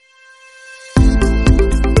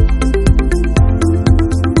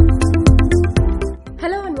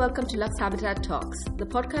welcome to Lux Habitat Talks, the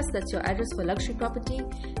podcast that's your address for luxury property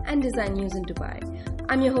and design news in Dubai.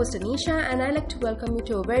 I'm your host Anisha, and I'd like to welcome you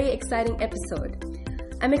to a very exciting episode.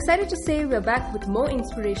 I'm excited to say we're back with more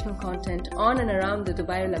inspirational content on and around the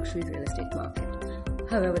Dubai luxury real estate market.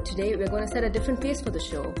 However, today we're going to set a different pace for the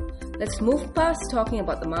show. Let's move past talking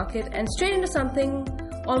about the market and straight into something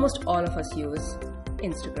almost all of us use,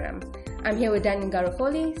 Instagram. I'm here with Daniel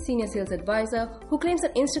Garofoli, Senior Sales Advisor, who claims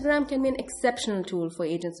that Instagram can be an exceptional tool for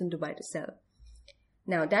agents in Dubai to sell.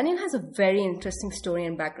 Now, Daniel has a very interesting story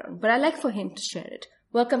and background, but I'd like for him to share it.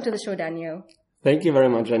 Welcome to the show, Daniel. Thank you very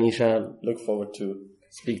much, Anisha. Look forward to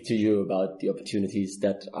speak to you about the opportunities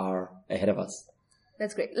that are ahead of us.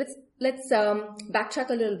 That's great. Let's backtrack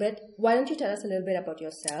a little bit. Why don't you tell us a little bit about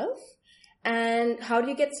yourself and how did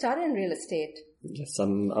you get started in real estate? Yes,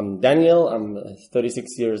 I'm Daniel. I'm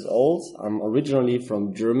 36 years old. I'm originally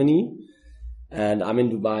from Germany, and I'm in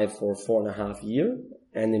Dubai for 4.5 years,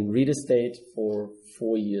 and in real estate for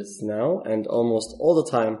 4 years now, and almost all the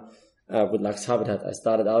time with Lux Habitat. I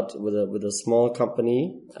started out with a small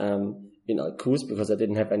company in Al Quoz because I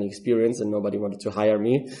didn't have any experience and nobody wanted to hire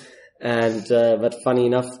me. And but funny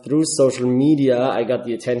enough, through social media, I got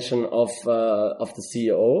the attention of the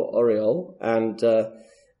CEO, Oriol,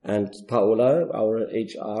 and Paola, our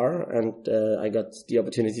HR, and I got the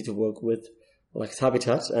opportunity to work with Lux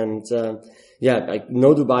Habitat. And I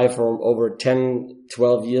know Dubai for over 10,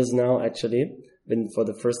 12 years now, actually. Been for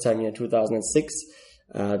the first time here in 2006,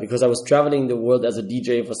 because I was traveling the world as a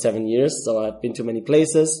DJ for 7 years. So I've been to many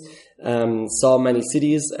places, saw many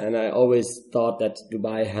cities, and I always thought that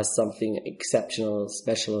Dubai has something exceptional,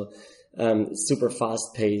 special, super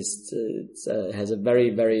fast-paced. It has a very,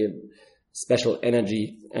 very special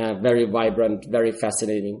energy, very vibrant, very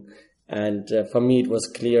fascinating. And for me, it was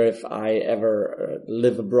clear if I ever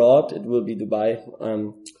live abroad, it will be Dubai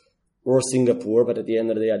or Singapore. But at the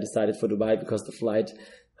end of the day, I decided for Dubai because the flight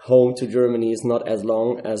home to Germany is not as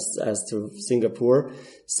long as to Singapore.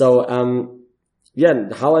 So,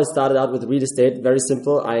 how I started out with real estate, very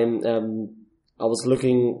simple. I was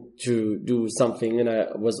looking to do something, and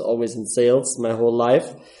I was always in sales my whole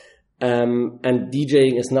life. And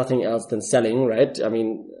DJing is nothing else than selling, right? I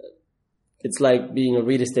mean, it's like being a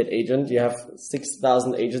real estate agent. You have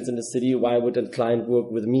 6,000 agents in the city. Why would a client work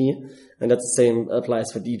with me? And that's the same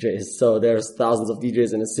applies for DJs. So there's thousands of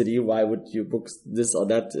DJs in the city. Why would you book this or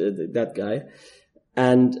that guy?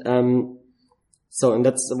 And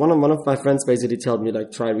that's one of my friends basically told me,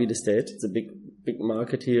 like, try real estate. It's a big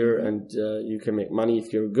market here, and you can make money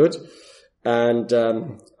if you're good. And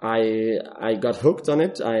I got hooked on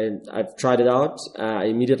it. I've tried it out. I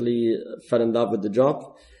immediately fell in love with the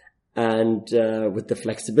job, and with the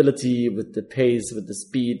flexibility, with the pace, with the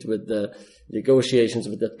speed, with the negotiations,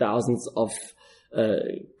 with the thousands of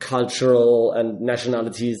cultural and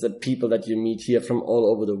nationalities that people that you meet here from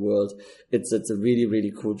all over the world. It's a really,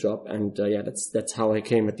 really cool job. And that's how I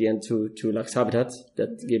came at the end to Lux Habitat.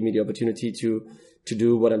 That gave me the opportunity to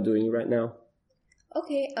do what I'm doing right now.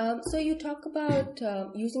 Okay, so you talk about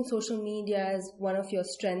using social media as one of your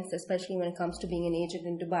strengths, especially when it comes to being an agent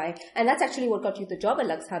in Dubai. And that's actually what got you the job at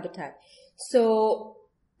Lux Habitat. So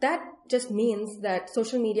that just means that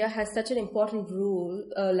social media has such an important role,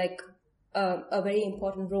 a very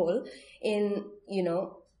important role in,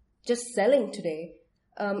 just selling today.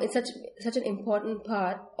 It's such an important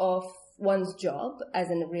part of one's job as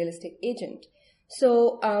a real estate agent.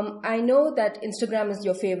 So I know that Instagram is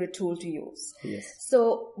your favorite tool to use. Yes.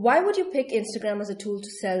 So why would you pick Instagram as a tool to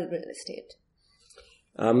sell real estate?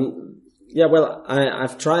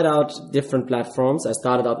 I've tried out different platforms. I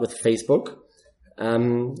started out with Facebook,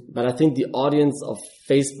 but I think the audience of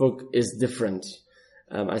Facebook is different.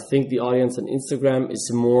 I think the audience on Instagram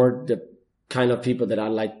is more the kind of people that I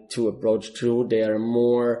like to approach to. They are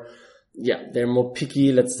more, they're more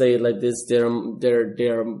picky. Let's say it like this.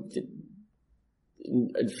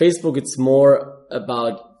 In Facebook, it's more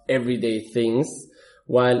about everyday things,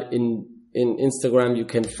 while in Instagram, you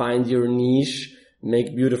can find your niche,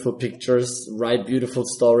 make beautiful pictures, write beautiful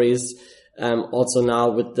stories. Also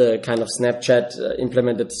now with the kind of Snapchat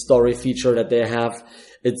implemented story feature that they have,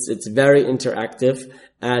 it's very interactive,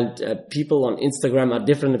 and people on Instagram are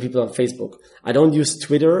different than people on Facebook. I don't use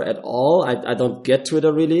Twitter at all. I don't get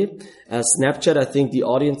Twitter really. Snapchat, I think the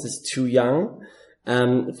audience is too young.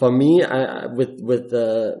 For me,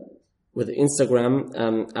 with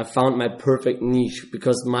Instagram, I found my perfect niche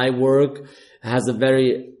because my work has a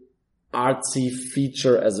very artsy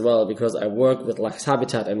feature as well, because I work with Lux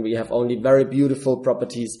Habitat and we have only very beautiful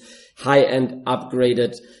properties, high-end,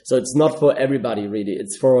 upgraded. So it's not for everybody really.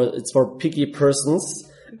 It's for picky persons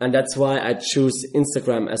And that's why I choose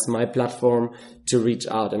Instagram as my platform to reach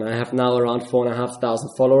out. And I have now around 4,500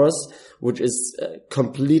 followers, which is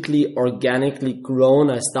completely organically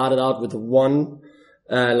grown. I started out with one,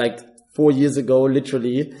 4 years ago,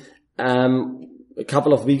 literally. A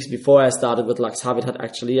couple of weeks before I started with Lux Habitat,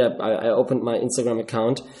 actually, I opened my Instagram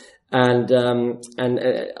account, and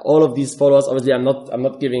all of these followers, obviously, I'm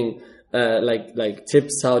not giving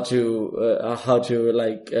tips how to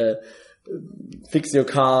fix your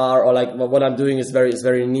car, or what I'm doing is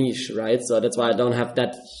very niche, right? So that's why I don't have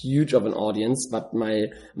that huge of an audience, but my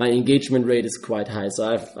engagement rate is quite high.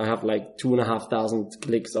 So I have 2,500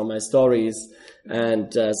 clicks on my stories.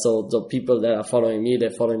 And so the people that are following me, they're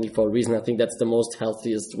following me for a reason. I think that's the most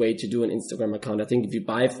healthiest way to do an Instagram account. I think if you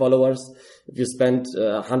buy followers, if you spend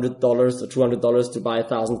 $100 or $200 to buy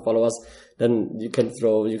 1,000 followers, then you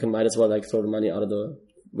might as well throw the money out of the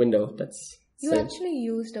window. You actually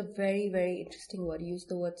used a very, very interesting word. You used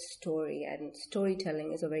the word story, and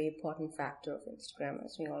storytelling is a very important factor of Instagram,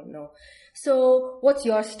 as we all know. So what's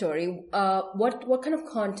your story? What kind of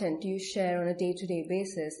content do you share on a day-to-day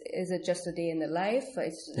basis? Is it just a day in the life?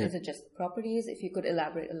 Is it just properties? If you could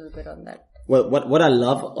elaborate a little bit on that. Well, what I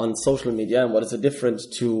love on social media, and what is different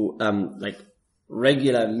to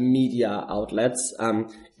regular media outlets,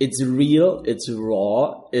 it's real, it's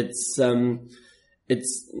raw, it's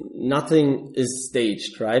nothing is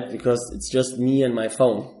staged, right? Because it's just me and my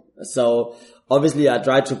phone. So obviously I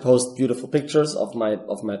try to post beautiful pictures of my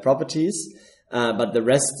properties, but the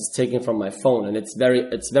rest is taken from my phone, and it's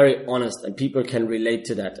very honest, and people can relate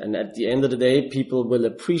to that. And at the end of the day, people will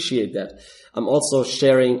appreciate that. I'm also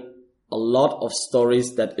sharing a lot of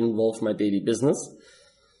stories that involve my daily business.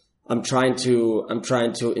 I'm trying to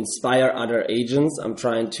inspire other agents. I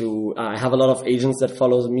have a lot of agents that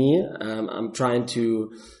follows me. I'm trying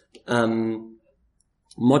to,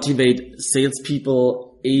 motivate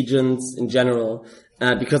salespeople, agents in general,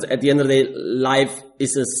 because at the end of the day, life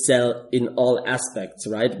is a sell in all aspects,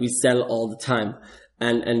 right? We sell all the time.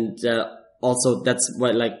 And also that's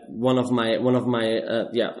what, one of my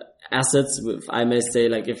assets, if I may say,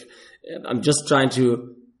 if I'm just trying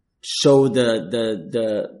to show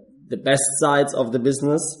the best sides of the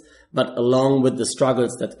business, but along with the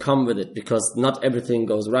struggles that come with it, because not everything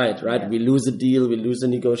goes right? Yeah. We lose a deal, we lose a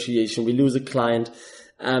negotiation, we lose a client.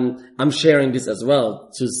 I'm sharing this as well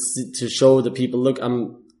to show the people, look,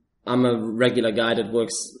 I'm a regular guy that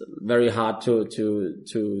works very hard to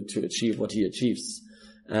achieve what he achieves.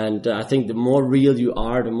 And I think the more real you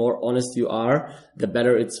are, the more honest you are, the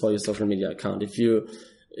better it's for your social media account. If you're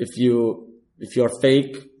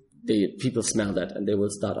fake, people smell that and they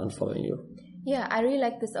will start unfollowing you. Yeah, I really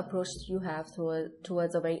like this approach that you have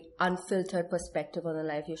towards a very unfiltered perspective on the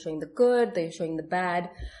life. You're showing the good, you're showing the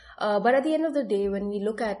bad. But at the end of the day, when we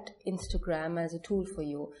look at Instagram as a tool for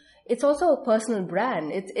you, it's also a personal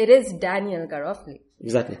brand. It is Daniel Garofoli.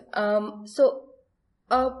 Exactly.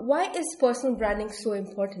 Why is personal branding so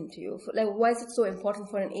important to you? Why is it so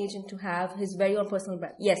important for an agent to have his very own personal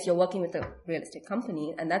brand? Yes, you're working with a real estate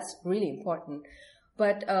company, and that's really important.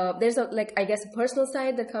 But there's a personal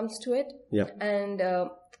side that comes to it. Yeah. And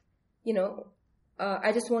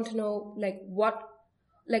I just want to know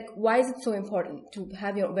why is it so important to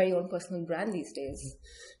have your very own personal brand these days?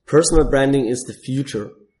 Personal branding is the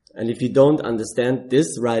future. And if you don't understand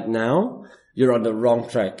this right now, you're on the wrong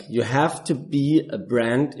track. You have to be a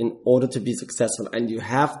brand in order to be successful, and you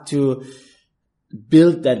have to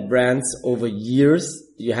build that brands over years.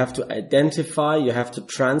 You have to identify, you have to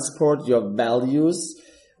transport your values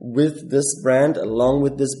with this brand, along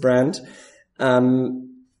with this brand,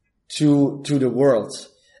 to the world.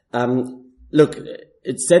 Look,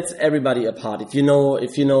 it sets everybody apart. If you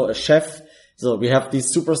know a chef, so we have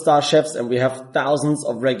these superstar chefs and we have thousands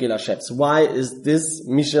of regular chefs. Why is this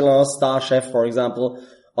Michelin star chef, for example,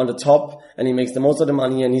 on the top, and he makes the most of the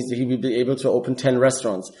money, and he will be able to open 10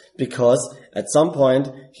 restaurants? Because at some point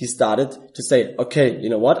he started to say, okay, you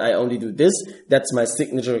know what? I only do this. That's my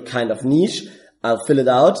signature kind of niche. I'll fill it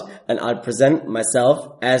out and I'll present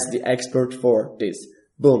myself as the expert for this.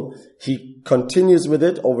 Boom. He continues with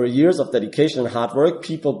it over years of dedication and hard work.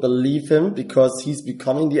 People believe him because he's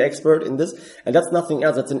becoming the expert in this. And that's nothing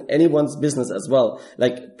else. That's in anyone's business as well.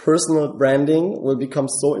 Personal branding will become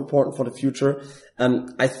so important for the future.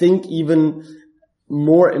 I think even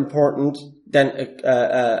more important than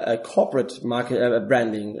a corporate market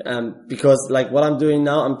branding. Because what I'm doing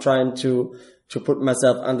now, I'm trying to put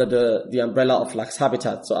myself under the umbrella of Lux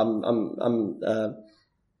Habitat. So I'm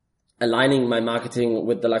aligning my marketing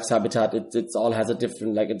with the Lux Habitat. It all has a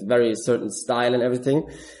different, it's very certain style and everything.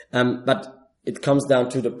 But it comes down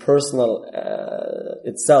to the personal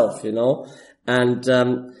itself, you know, and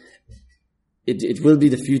it will be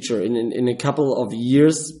the future. In a couple of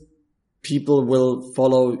years, people will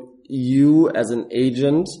follow you as an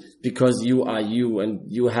agent because you are you and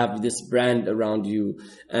you have this brand around you,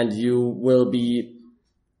 and you will be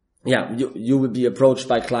you will be approached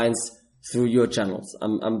by clients through your channels.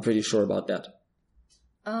 I'm pretty sure about that.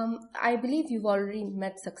 I believe you've already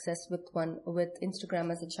met success with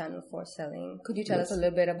Instagram as a channel for selling. Could you tell us a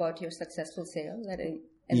little bit about your successful sale that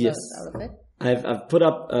emerged out of it? I've put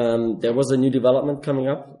up, there was a new development coming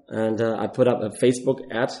up, and I put up a Facebook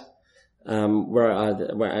ad where I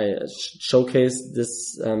showcased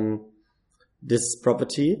this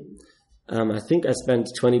property. I think I spent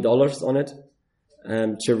 $20 on it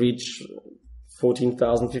to reach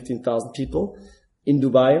 14,000, 15,000 people in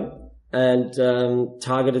Dubai, and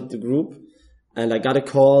targeted the group. And I got a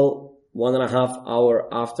call 1.5 hours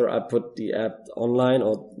after I put the ad online,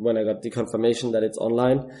 or when I got the confirmation that it's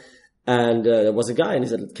online. And there was a guy, and he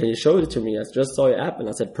said, "Can you show it to me? I just saw your app." And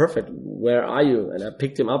I said, "Perfect. Where are you?" And I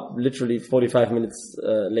picked him up literally 45 minutes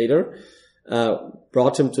later,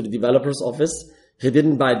 brought him to the developer's office. He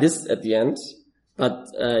didn't buy this at the end, but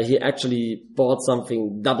he actually bought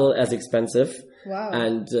something double as expensive. Wow.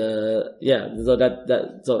 And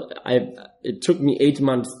it took me 8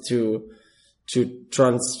 months to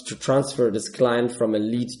transfer this client from a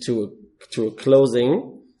lead to a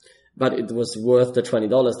closing. But it was worth the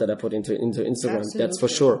 $20 that I put into Instagram. Absolutely. That's for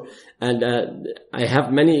sure. And I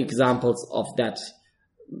have many examples of that.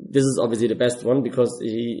 This is obviously the best one because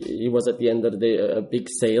he was at the end of the day a big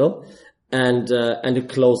sale and a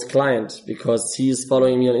close client, because he's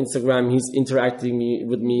following me on Instagram. He's interacting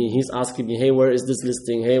with me. He's asking me, "Hey, where is this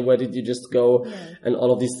listing? Hey, where did you just go?" Yeah. And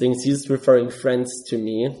all of these things. He's referring friends to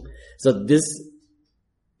me. So this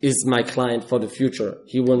is my client for the future.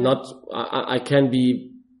 He will not, I can be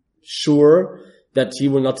sure that he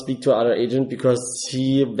will not speak to other agent because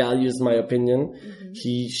he values my opinion. Mm-hmm.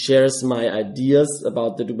 He shares my ideas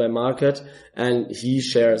about the Dubai market, and he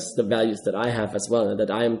shares the values that I have as well, and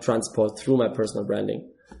that I am transport through my personal branding.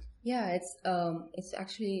 Yeah, it's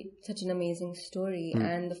actually such an amazing story.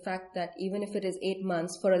 And the fact that even if it is 8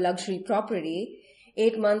 months for a luxury property,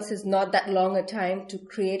 8 months is not that long a time to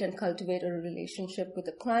create and cultivate a relationship with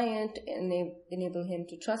a client, and enable him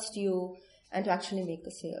to trust you and to actually make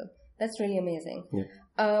the sale. That's really amazing. Yeah.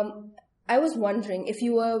 I was wondering if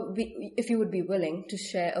you would be willing to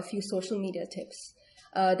share a few social media tips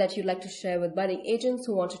that you'd like to share with budding agents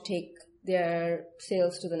who want to take their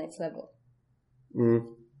sales to the next level.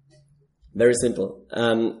 Very simple.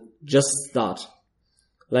 Just start.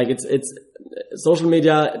 Like it's social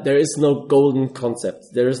media. There is no golden concept.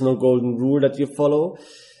 There is no golden rule that you follow.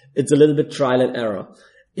 It's a little bit trial and error.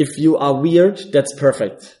 If you are weird, that's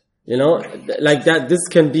perfect. You know, like that, this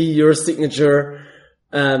can be your signature.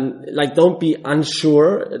 Like, don't be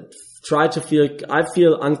unsure. Try to I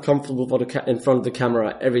feel uncomfortable in front of the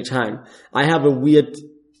camera every time. I have a weird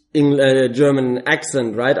German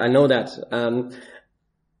accent, right? I know that.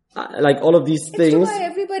 Like all of these things. It's why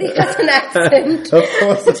everybody has an accent. Of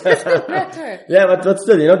course it doesn't matter. Yeah, but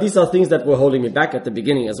still, you know, these are things that were holding me back at the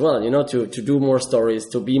beginning as well, you know, to do more stories,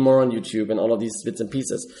 to be more on YouTube and all of these bits and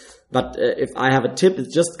pieces. But if I have a tip,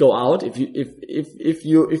 it's just go out. If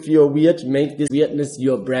you're weird, make this weirdness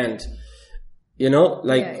your brand. You know,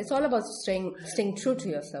 like, yeah, it's all about staying true to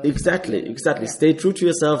yourself. Exactly. Yeah. Stay true to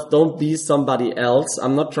yourself. Don't be somebody else.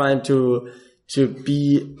 I'm not trying to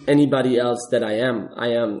be anybody else that I am.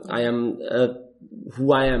 I am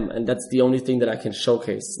who I am, and that's the only thing that I can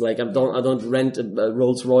showcase. Like, I don't rent a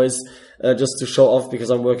Rolls Royce just to show off because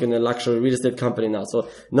I'm working in a luxury real estate company now. So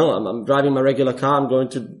no, I'm driving my regular car. I'm going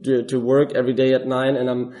to work every day at 9, and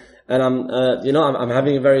I'm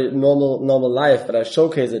having a very normal life, but I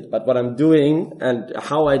showcase it. But what I'm doing and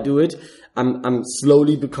how I do it, I'm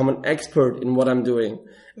slowly becoming an expert in what I'm doing.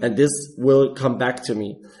 And this will come back to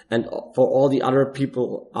me. And for all the other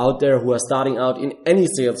people out there who are starting out in any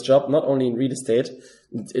sales job, not only in real estate,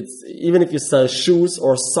 it's even if you sell shoes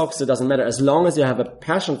or socks, it doesn't matter. As long as you have a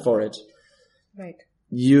passion for it, right?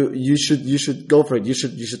 You should go for it. You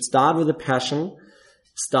should start with a passion.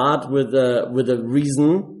 Start with a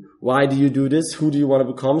reason. Why do you do this? Who do you want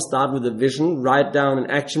to become? Start with a vision. Write down an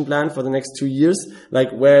action plan for the next 2 years. Like,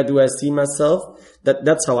 where do I see myself?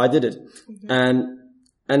 That's how I did it. Mm-hmm.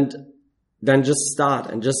 And then just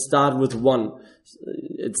start with one.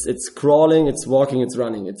 It's crawling, it's walking, it's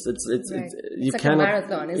running. It's you like cannot, a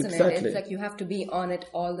marathon, isn't exactly. it? It's like you have to be on it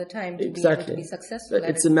all the time to exactly. be able to be successful.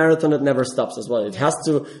 It's a marathon that never stops as well.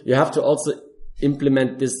 You have to also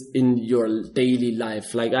implement this in your daily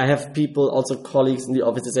life. Like I have people, also colleagues in the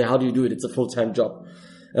office, that say, how do you do it? It's a full-time job.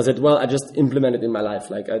 I said, well, I just implement it in my life.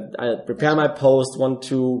 Like I prepare my post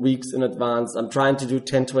 1-2 weeks in advance. I'm trying to do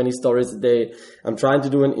 10-20 stories a day. I'm trying to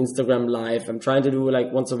do an Instagram live. I'm trying to do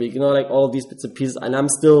like once a week, like all these bits and pieces. And I'm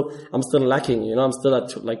still lacking, I'm still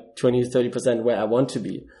at like 20-30% where I want to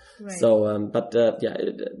be. Right. So,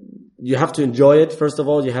 you have to enjoy it. First of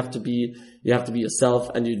all, you have to be yourself,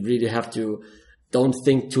 and you really have to don't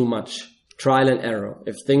think too much. Trial and error.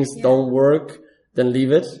 If things don't work, then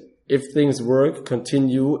leave it. If things work,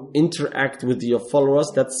 continue, interact with your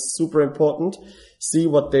followers. That's super important. See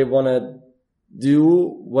what they want to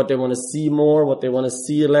do, what they want to see more, what they want to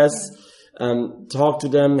see less. Talk to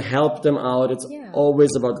them, help them out. It's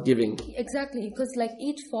always about giving. Exactly, because like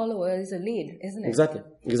each follower is a lead, isn't it? Exactly.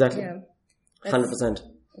 Yeah. 100%.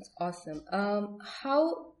 That's awesome.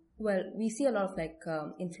 We see a lot of like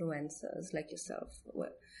influencers like yourself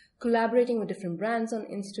collaborating with different brands on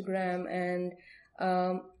Instagram, and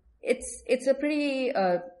it's a pretty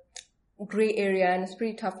gray area, and it's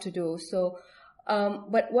pretty tough to do. So,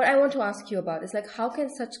 but what I want to ask you about is like, how can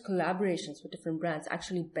such collaborations with different brands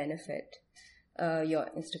actually benefit your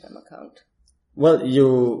Instagram account? Well,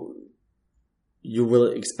 you will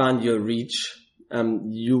expand your reach.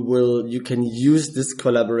 You can use this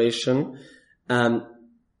collaboration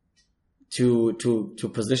to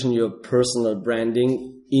position your personal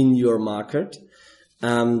branding in your market.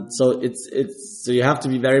 So so you have to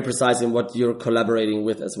be very precise in what you're collaborating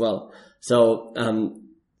with as well. So,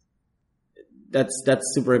 that's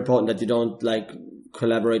super important, that you don't like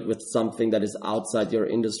collaborate with something that is outside your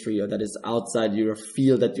industry or that is outside your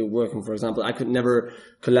field that you're working. For example, I could never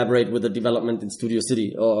collaborate with a development in Studio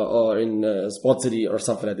City or in Sport City or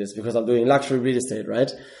something like this, because I'm doing luxury real estate, right?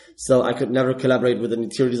 So I could never collaborate with an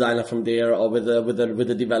interior designer from there, or with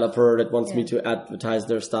a developer that wants me to advertise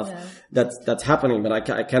their stuff. Yeah. That's happening, but I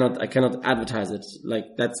cannot advertise it.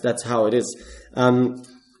 Like that's how it is.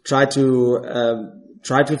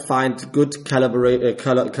 Try to find good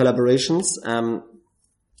collaborations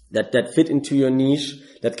that fit into your niche,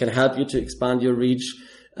 that can help you to expand your reach.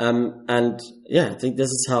 I think this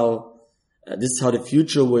is how the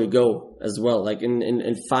future will go as well. Like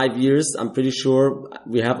in 5 years, I'm pretty sure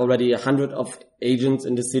we have already 100 of agents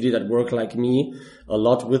in the city that work like me, a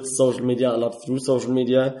lot with social media, a lot through social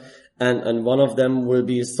media. And one of them will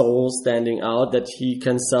be so standing out that he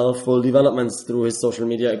can sell full developments through his social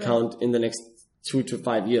media account in the next 2 to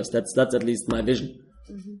 5 years. That's at least my vision.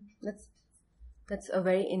 Mm-hmm. That's a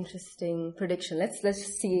very interesting prediction. Let's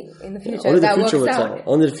see in the future. Only the future will tell.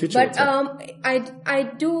 Only the future will tell. But I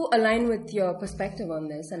do align with your perspective on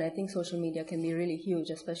this, and I think social media can be really huge,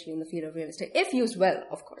 especially in the field of real estate, if used well,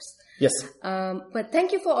 of course. Yes. But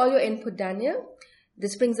thank you for all your input, Daniel.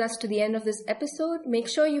 This brings us to the end of this episode. Make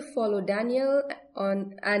sure you follow Daniel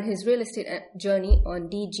and his real estate journey on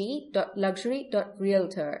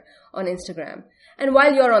dg.luxury.realtor on Instagram. And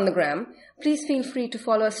while you're on the gram, please feel free to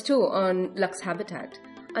follow us too on Lux Habitat.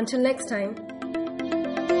 Until next time.